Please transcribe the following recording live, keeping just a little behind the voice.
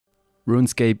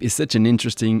RuneScape is such an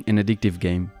interesting and addictive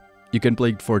game. You can play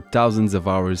it for thousands of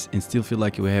hours and still feel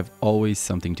like you have always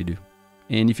something to do.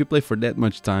 And if you play for that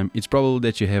much time, it's probable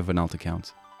that you have an alt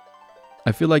account.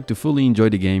 I feel like to fully enjoy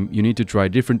the game, you need to try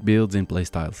different builds and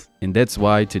playstyles. And that's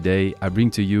why today I bring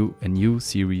to you a new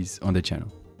series on the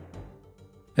channel.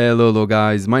 Hello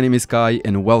guys, my name is Kai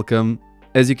and welcome.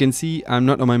 As you can see, I'm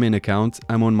not on my main account,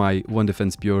 I'm on my One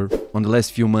Defense Pure. On the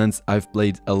last few months, I've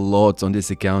played a lot on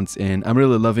this account and I'm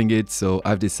really loving it, so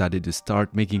I've decided to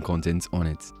start making content on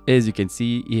it. As you can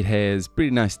see, it has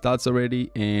pretty nice stats already,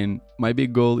 and my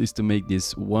big goal is to make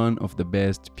this one of the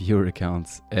best Pure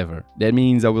accounts ever. That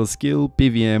means I will skill,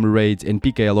 PVM, raid and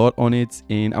PK a lot on it,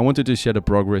 and I wanted to share the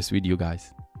progress with you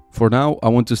guys. For now, I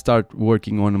want to start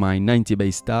working on my 90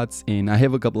 base stats, and I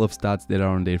have a couple of stats that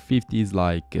are on their 50s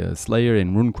like Slayer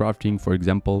and Rune Crafting, for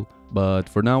example. But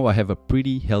for now, I have a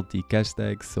pretty healthy cash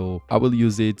stack, so I will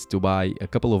use it to buy a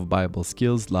couple of buyable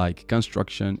skills like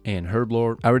Construction and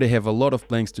Herblore. I already have a lot of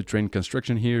planks to train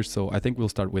Construction here, so I think we'll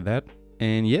start with that.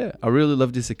 And yeah, I really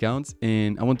love this account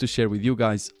and I want to share with you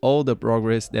guys all the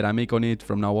progress that I make on it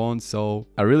from now on, so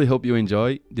I really hope you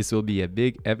enjoy. This will be a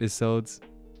big episode.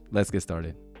 Let's get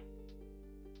started.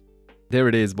 There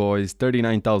it is, boys,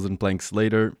 39,000 planks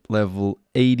later, level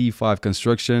 85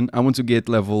 construction. I want to get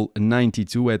level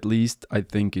 92 at least. I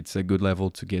think it's a good level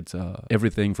to get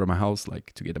everything from a house,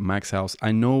 like to get a max house.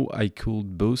 I know I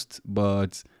could boost,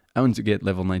 but I want to get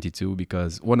level 92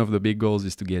 because one of the big goals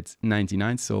is to get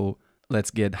 99, so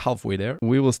let's get halfway there.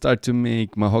 We will start to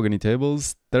make mahogany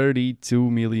tables, 32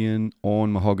 million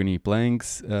on mahogany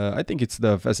planks. I think it's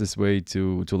the fastest way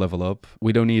to level up.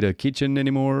 We don't need a kitchen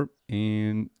anymore.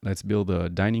 And let's build a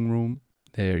dining room.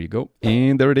 There you go.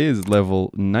 And there it is,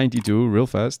 level 92, real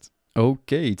fast.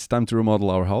 Okay, it's time to remodel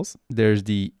our house. There's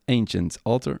the ancient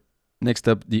altar. Next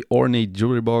up, the ornate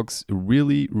jewelry box.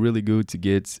 Really good to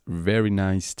get very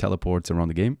nice teleports around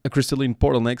the game. A crystalline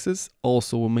portal nexus,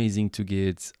 also amazing to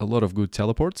get a lot of good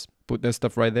teleports. Put that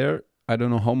stuff right there. I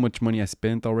don't know how much money I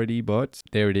spent already, but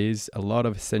there it is, a lot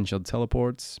of essential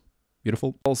teleports.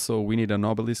 Beautiful. Also, we need an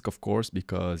obelisk, of course,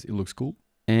 because it looks cool.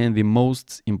 And the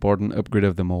most important upgrade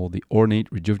of them all, the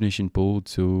ornate rejuvenation pool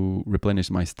to replenish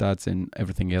my stats and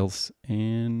everything else.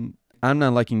 And I'm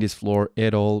not liking this floor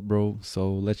at all, bro,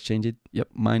 so let's change it. Yep,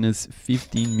 minus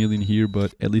 15 million here,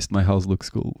 but at least my house looks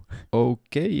cool.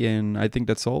 Okay, and I think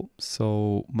that's all.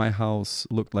 So my house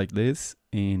looked like this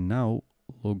and now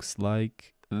looks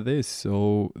like this.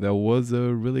 So that was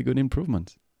a really good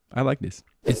improvement. I like this.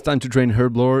 It's time to train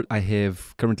Herblore. I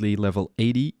have currently level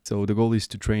 80, so the goal is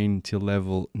to train till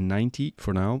level 90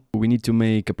 for now. We need to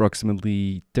make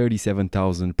approximately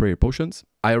 37,000 prayer potions.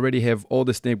 I already have all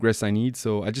the snake grass I need,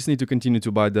 so I just need to continue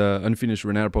to buy the unfinished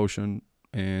Renard potion,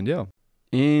 and yeah.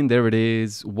 And there it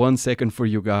is, 1 second for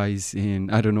you guys,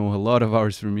 and I don't know, a lot of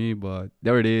hours for me, but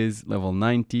there it is, level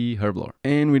 90 Herblore.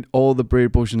 And with all the prayer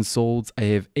potions sold, I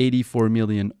have 84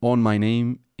 million on my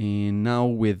name. And now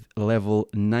with level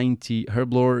 90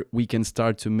 Herblore, we can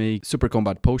start to make super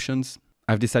combat potions.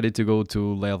 I've decided to go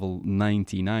to level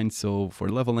 99. So for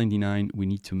level 99, we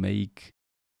need to make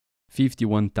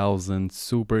 51,000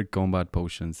 super combat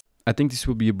potions. I think this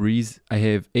will be a breeze. I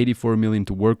have 84 million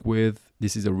to work with.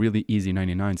 This is a really easy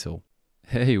 99. So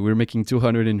hey, we're making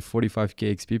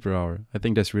 245k XP per hour. I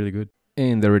think that's really good.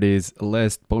 And there it is.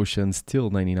 Last potion, still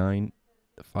 99.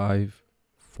 5,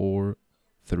 4,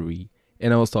 3.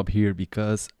 And I will stop here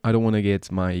because I don't want to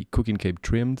get my cooking cape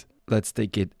trimmed. Let's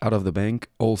take it out of the bank.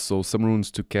 Also, some runes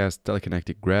to cast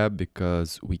telekinetic grab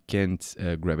because we can't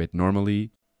grab it normally.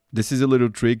 This is a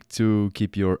little trick to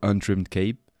keep your untrimmed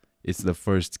cape. It's the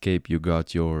first cape you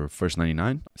got your first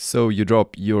 99. So you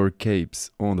drop your capes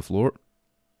on the floor.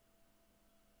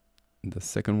 The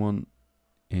second one.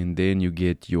 And then you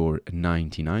get your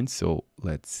 99. So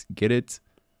let's get it.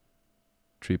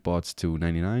 3 pots to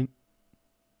 99.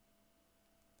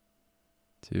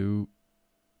 2,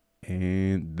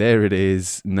 and there it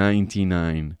is,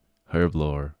 99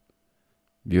 Herblore.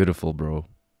 Beautiful, bro.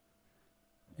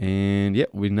 And yeah,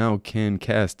 we now can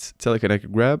cast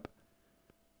telekinetic grab,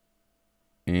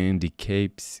 and the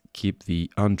capes keep the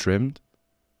untrimmed.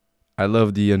 I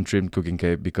love the untrimmed cooking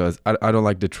cape because I don't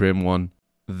like the trim one.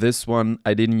 This one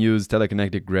I didn't use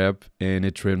telekinetic grab and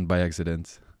it trimmed by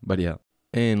accident, but yeah.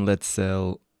 And let's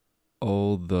sell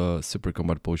all the super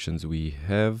combat potions we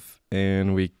have,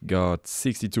 and we got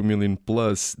 62 million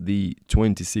plus the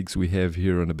 26 we have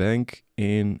here on the bank,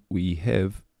 and we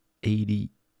have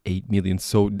 88 million,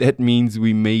 so that means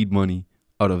we made money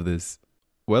out of this.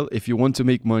 Well, if you want to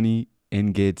make money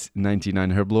and get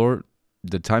 99 Herblore,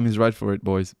 the time is right for it,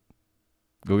 boys.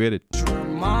 Go get it.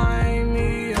 Remind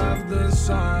me of the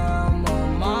summer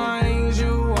mind.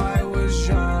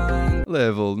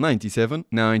 level 97,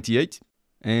 98,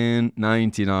 and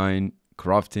 99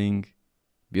 crafting.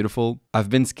 Beautiful. I've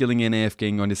been skilling and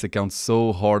AFKing on this account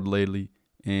so hard lately,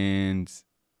 and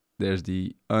there's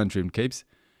the untrimmed capes.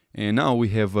 And now we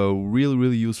have a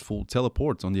really useful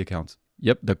teleport on the account.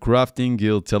 Yep, the crafting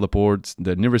guild teleport,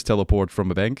 the nearest teleport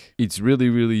from a bank. It's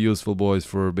really useful, boys,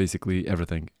 for basically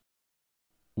everything.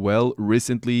 Well,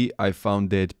 recently I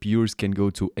found that Pures can go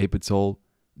to Apatol.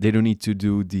 They don't need to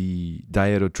do the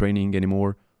Dieto training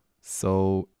anymore.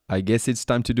 So I guess it's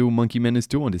time to do Monkey Menace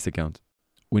 2 on this account.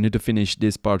 We need to finish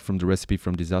this part from the recipe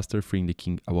from Disaster, freeing the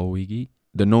King Awawigi,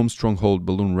 the Gnome Stronghold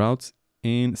Balloon Route,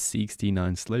 and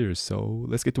 69 Slayers. So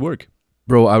let's get to work.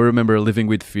 Bro, I remember living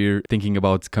with fear, thinking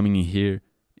about coming in here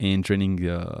and training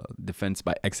defense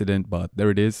by accident, but there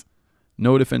it is.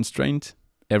 No defense trained.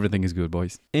 Everything is good,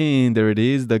 boys. And there it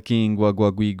is, the King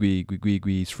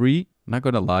Wagwagwigwigwigwi 3. Not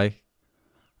gonna lie,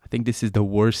 I think this is the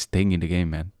worst thing in the game,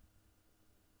 man.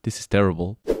 This is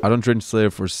terrible. I don't train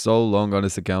Slayer for so long on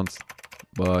this account,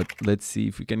 but let's see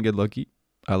if we can get lucky.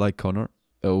 I like Connor.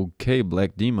 Okay,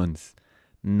 Black Demons.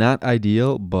 Not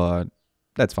ideal, but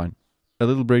that's fine. A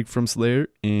little break from Slayer,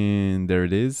 and there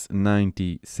it is,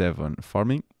 97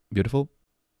 farming. Beautiful.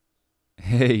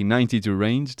 Hey, 92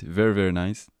 ranged. Very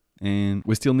nice. And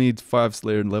we still need 5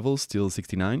 Slayer levels, still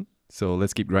 69. So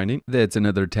let's keep grinding. That's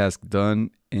another task done.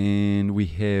 And we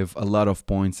have a lot of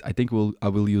points. I think I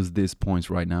will use these points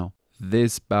right now.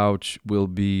 This pouch will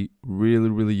be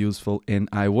really useful. And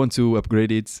I want to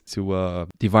upgrade it to a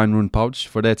Divine Rune pouch.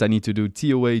 For that, I need to do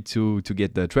TOA to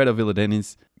get the Thread of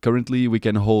Illidanis. Currently, we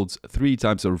can hold 3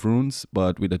 types of runes,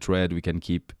 but with the Thread, we can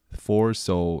keep 4.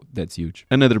 So that's huge.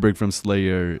 Another break from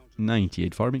Slayer,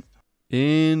 98 farming.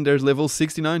 And there's level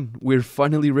 69. We're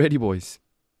finally ready, boys.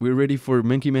 We're ready for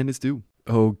Monkey Menace 2.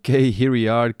 Okay, here we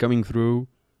are coming through.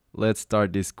 Let's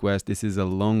start this quest. This is a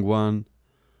long one.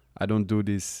 I don't do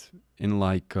this in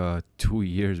like 2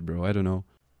 years, bro. I don't know.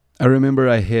 I remember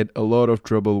I had a lot of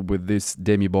trouble with this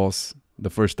demi-boss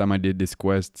the first time I did this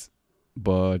quest.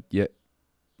 But yeah,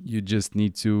 you just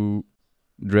need to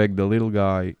drag the little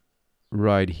guy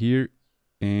right here.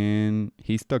 And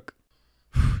he's stuck.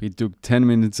 It took 10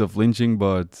 minutes of lynching,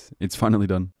 but it's finally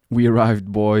done. We arrived,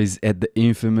 boys, at the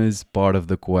infamous part of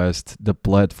the quest, the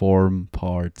platform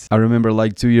part. I remember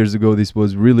like 2 years ago this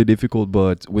was really difficult,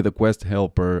 but with a quest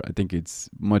helper, I think it's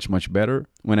much better.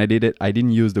 When I did it, I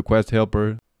didn't use the quest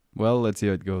helper. Well, let's see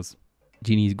how it goes.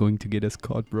 Genie is going to get us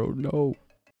caught, bro. No.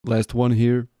 Last one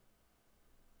here.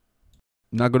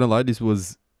 Not gonna lie, this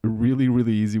was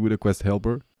really easy with a quest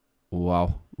helper.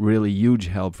 Wow, really huge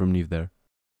help from Neve there.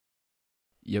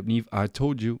 Yep, Neve, I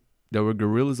told you. There were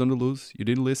gorillas on the loose. You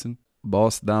didn't listen.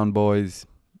 Boss down, boys.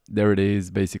 There it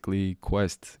is, basically.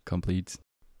 Quest complete.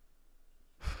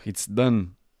 It's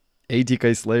done.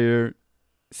 80k Slayer,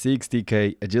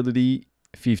 60k Agility,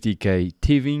 50k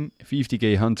Thieving,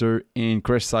 50k Hunter, and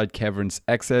Crash Site Caverns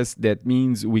access. That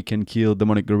means we can kill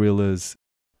demonic gorillas.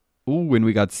 Ooh, and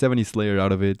we got 70 Slayer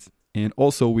out of it. And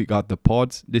also we got the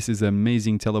pods. This is an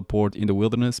amazing teleport in the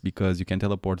wilderness because you can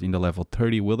teleport in the level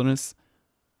 30 wilderness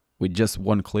with just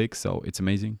one click, so it's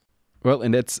amazing. Well,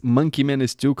 and that's Monkey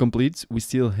Menace 2 complete. We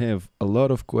still have a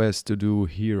lot of quests to do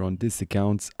here on this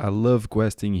account. I love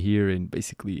questing here, and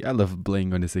basically I love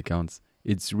playing on this account.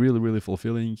 It's really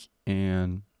fulfilling,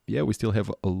 and yeah, we still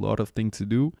have a lot of things to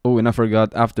do. Oh, and I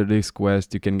forgot, after this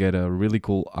quest you can get a really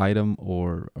cool item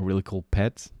or a really cool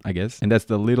pet, I guess. And that's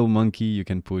the little monkey you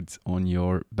can put on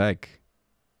your back.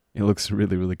 It looks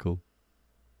really cool.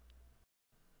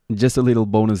 Just a little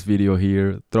bonus video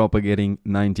here. Tropa getting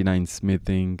 99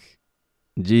 smithing.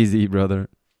 GZ, brother.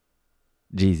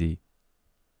 GZ.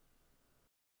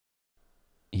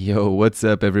 Yo, what's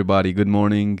up, everybody? Good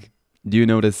morning. Do you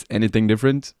notice anything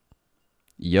different?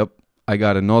 Yup, I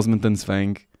got an Osmanthon's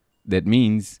Fang. That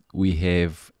means we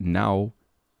have now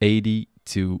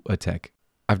 82 attack.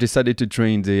 I've decided to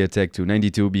train the attack to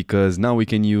 92 because now we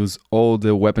can use all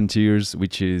the weapon tiers,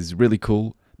 which is really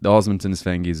cool. The Osmanthon's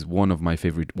Fang is one of my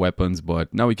favorite weapons,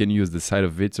 but now we can use the Side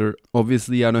of Vitor.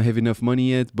 Obviously, I don't have enough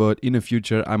money yet, but in the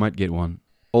future, I might get one.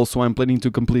 Also, I'm planning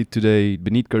to complete today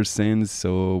Beneath Cursed Sands,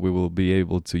 so we will be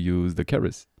able to use the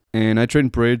KhaiRs. And I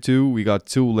trained Prayer too. We got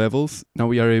 2 levels. Now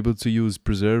we are able to use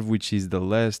Preserve, which is the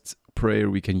last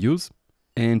prayer we can use.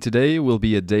 And today will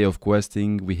be a day of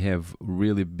questing. We have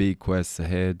really big quests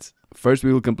ahead. First,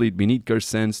 we will complete Beneath Cursed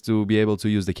Sands to be able to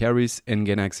use the KhaiRs and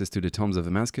gain access to the Tombs of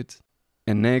the Mascot.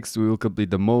 And next, we will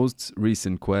complete the most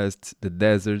recent quest, the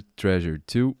Desert Treasure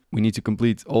 2. We need to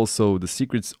complete also the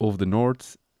Secrets of the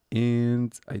North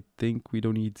And I think we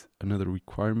don't need another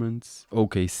requirement.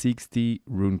 Okay, 60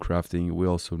 rune crafting. We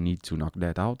also need to knock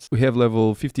that out. We have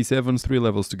level 57, 3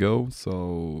 levels to go.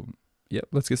 So, yeah,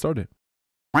 let's get started.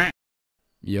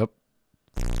 Yep.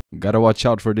 Gotta watch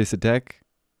out for this attack.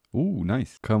 Ooh,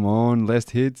 nice. Come on,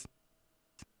 last hit.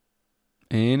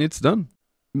 And it's done.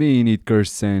 Minute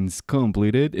curse sands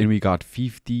completed, and we got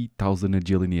 50,000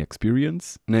 agility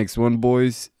experience. Next one,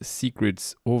 boys.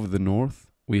 Secrets over the north.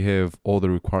 We have all the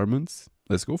requirements.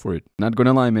 Let's go for it. Not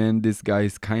gonna lie, man. This guy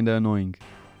is kinda annoying.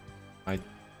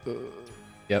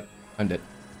 Yep, I'm dead.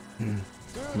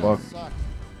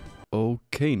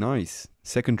 Okay, nice.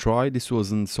 Second try. This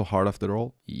wasn't so hard after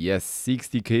all. Yes,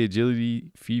 60k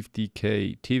agility,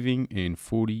 50k thieving, and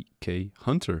 40k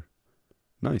hunter.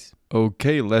 Nice.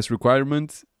 Okay, last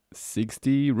requirement,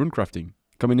 60 rune crafting.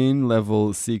 Coming in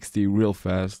level 60 real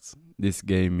fast. This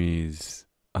game is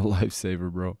a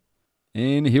lifesaver, bro.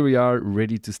 And here we are,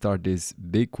 ready to start this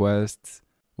big quest.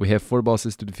 We have 4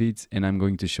 bosses to defeat, and I'm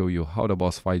going to show you how the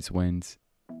boss fights went.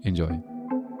 Enjoy.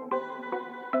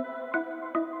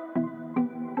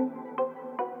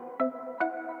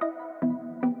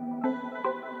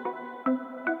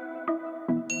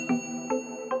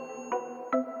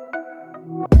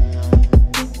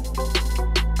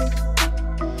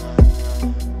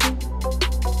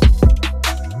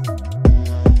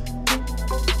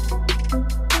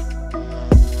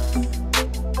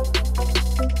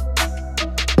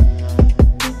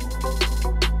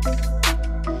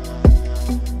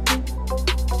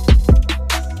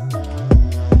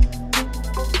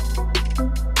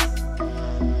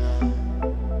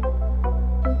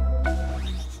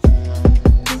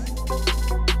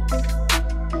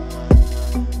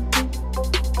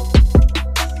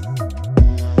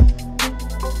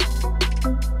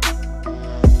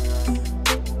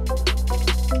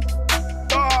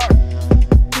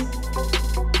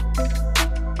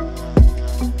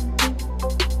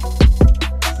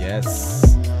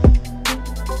 Yes.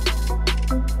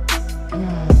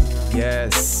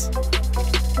 Yes.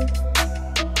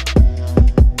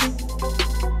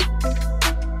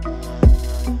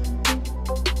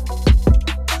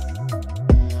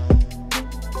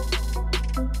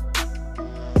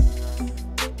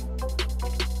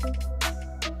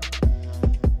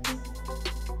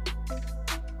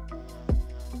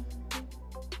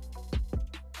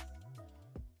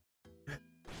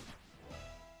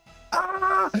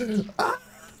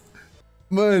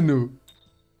 Mano.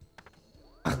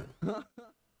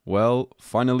 Well,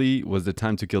 finally was the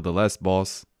time to kill the last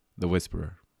boss, the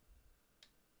Whisperer.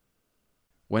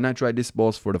 When I tried this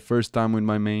boss for the first time with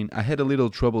my main, I had a little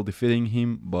trouble defeating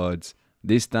him, but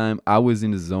this time I was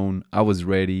in the zone, I was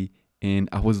ready, and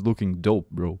I was looking dope,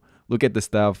 bro. Look at the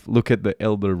staff, look at the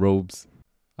elder robes.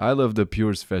 I love the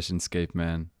purest fashion scape,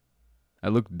 man. I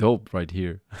look dope right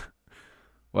here.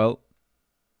 Well,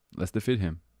 let's defeat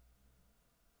him.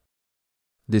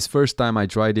 This first time I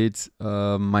tried it,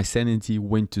 my sanity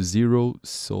went to 0,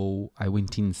 so I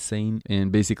went insane, and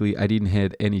basically I didn't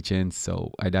have any chance,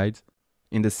 so I died.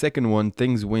 In the second one,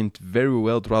 things went very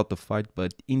well throughout the fight,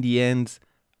 but in the end,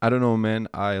 I don't know, man,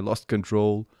 I lost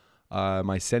control,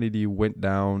 my sanity went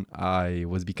down, I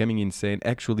was becoming insane.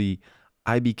 Actually,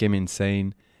 I became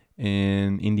insane,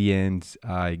 and in the end,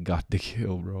 I got the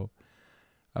kill, bro.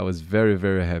 I was very,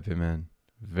 very happy, man.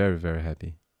 Very, very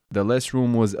happy. The last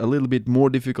room was a little bit more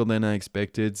difficult than I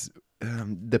expected.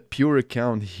 The pure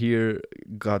account here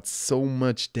got so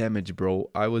much damage, bro.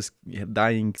 I was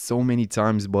dying so many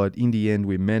times, but in the end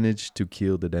we managed to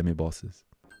kill the demi-bosses.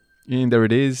 And there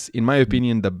it is, in my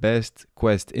opinion, the best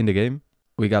quest in the game.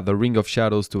 We got the Ring of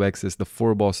Shadows to access the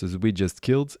 4 bosses we just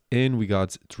killed, and we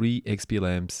got 3 XP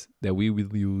lamps that we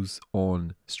will use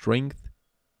on strength.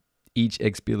 Each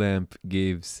XP lamp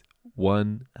gives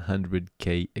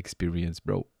 100k experience,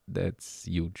 bro. That's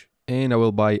huge. And I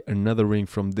will buy another ring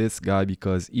from this guy,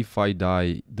 because if I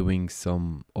die doing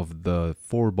some of the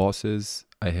 4 bosses,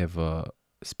 I have a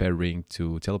spare ring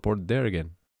to teleport there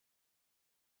again.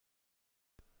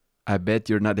 I bet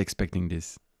you're not expecting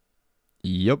this.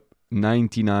 Yup,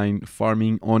 99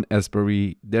 farming on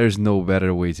Espery. There's no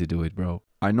better way to do it, bro.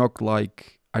 I knocked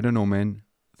like, I don't know, man,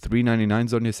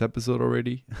 399s on this episode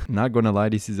already. Not gonna lie,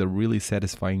 this is a really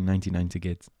satisfying 99 to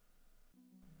get.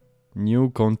 New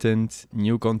content,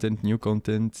 new content, new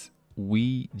content.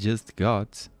 We just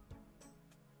got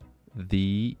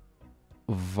the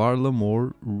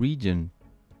Varlamore region.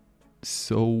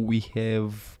 So we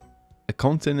have a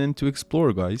continent to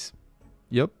explore, guys.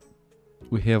 Yep,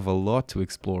 we have a lot to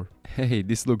explore. Hey,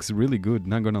 this looks really good,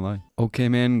 not gonna lie. Okay,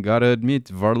 man, gotta admit,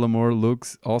 Varlamore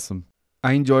looks awesome.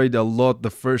 I enjoyed a lot the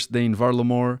first day in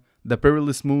Varlamore. The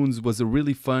Perilous Moons was a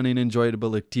really fun and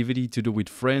enjoyable activity to do with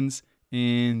friends,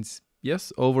 and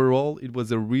yes, overall it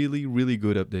was a really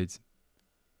good update.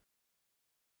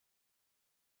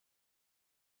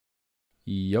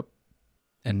 Yup,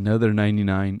 another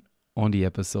 99 on the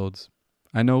episodes.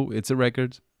 I know it's a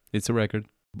record,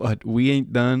 but we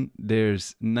ain't done.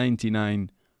 There's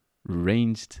 99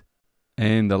 ranged,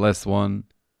 and the last one,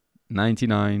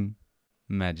 99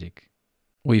 magic.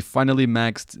 We finally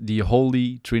maxed the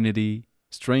Holy Trinity: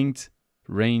 Strength,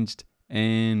 Ranged,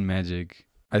 and Magic.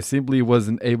 I simply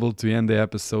wasn't able to end the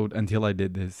episode until I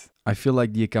did this. I feel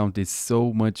like the account is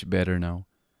so much better now.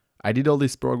 I did all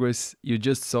this progress you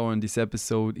just saw in this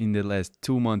episode in the last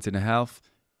 2 months and a half,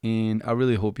 and I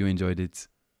really hope you enjoyed it.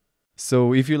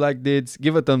 So if you liked it,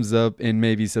 give a thumbs up and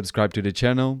maybe subscribe to the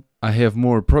channel. I have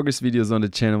more progress videos on the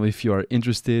channel if you are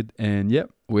interested. And yeah,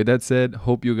 with that said,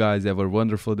 hope you guys have a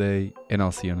wonderful day, and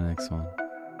I'll see you on the next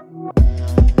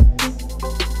one.